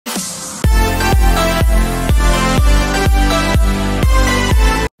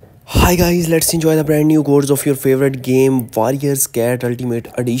Hi guys, let's enjoy the brand new codes of your favorite game, Warriors Cat Ultimate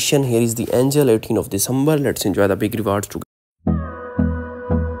Edition. Here is the Angel, 18th of December. Let's enjoy the big rewards together.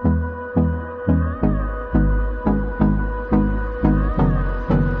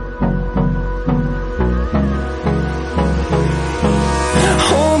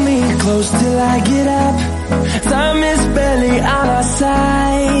 Hold me close till I get up. Time is barely on our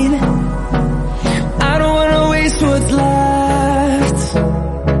side. I don't wanna waste what's left.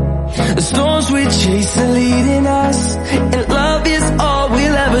 The storms we chase are leading us, and love is all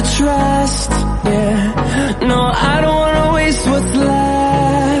we'll ever trust. Yeah, no, I don't wanna waste what's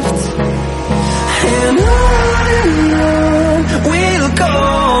left. And on we'll go,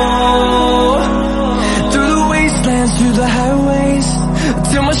 through the wastelands, through the highways,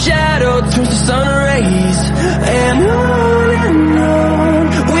 till my shadow turns to sun rays. And on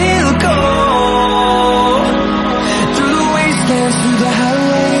we'll go, through the wastelands, through the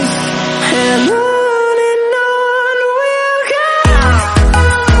highways, and on we'll go.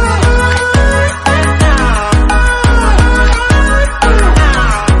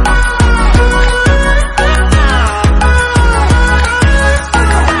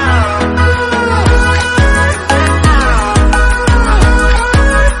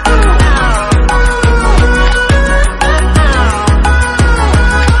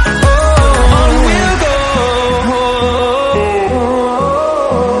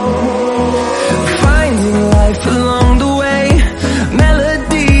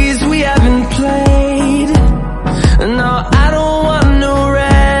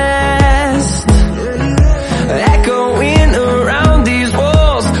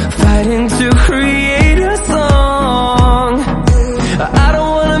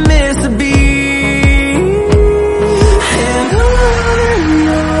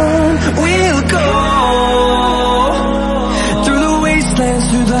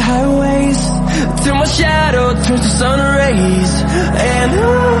 Through the highways, till my shadow turns to sun rays. And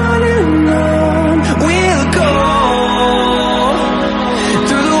on we'll go,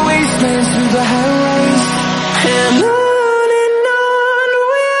 through the wastelands, through the highways, and on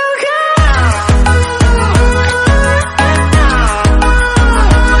we'll go.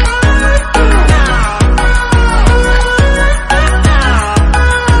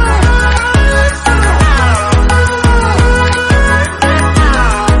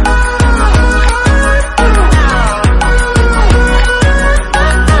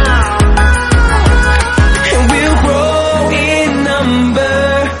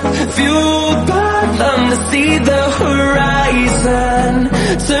 See the horizon,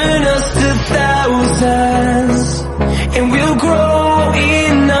 turn us to thousands, and we'll grow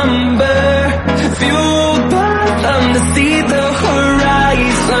in number, fueled by them. To see the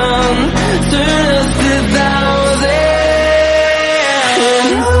horizon, turn us to thousands, and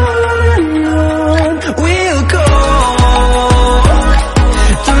on we'll go,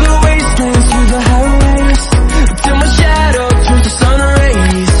 through the wastelands, through the highways, till my shadow turns to sun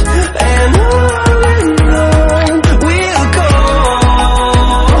rays. And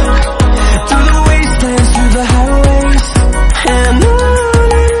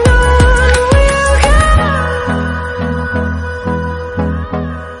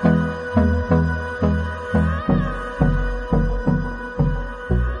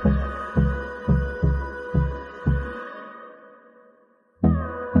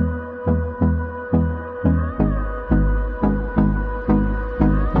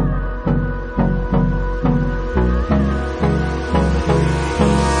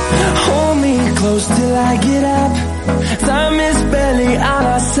close till I get up. Time is barely on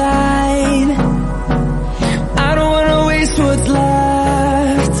our side. I don't wanna waste what's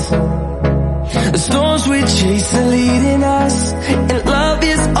left. The storms we chase are leading us, and love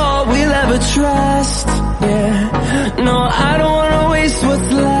is all we'll ever trust. Yeah, no, I don't wanna waste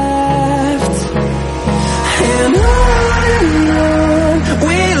what's left. And on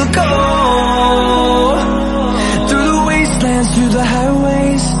we'll go, through the wastelands, through the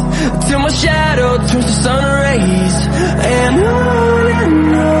highways, till my shadow turns to sun rays. And on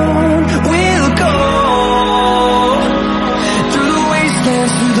we'll go, through the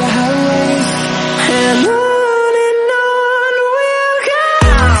wastelands, through the highways, and on we'll go.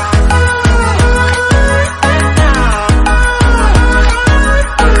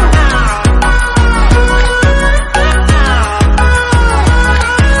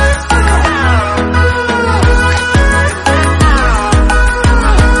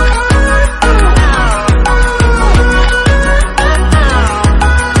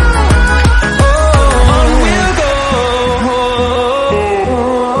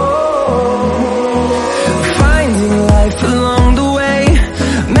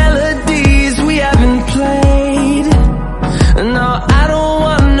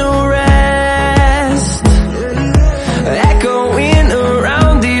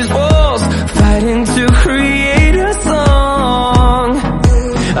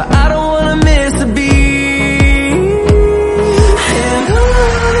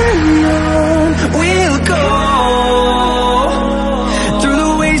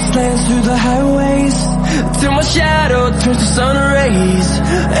 through the highways, till my shadow turns to sun rays.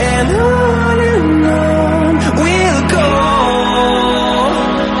 And on we'll go,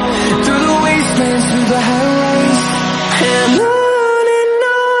 through the wastelands, through the highways, and on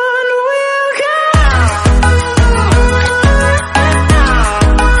we'll go.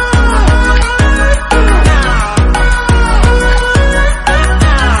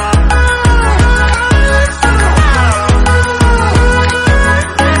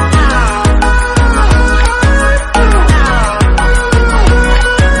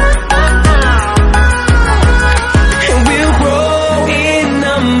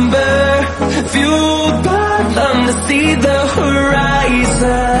 See the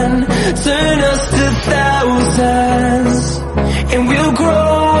horizon, turn us to thousands.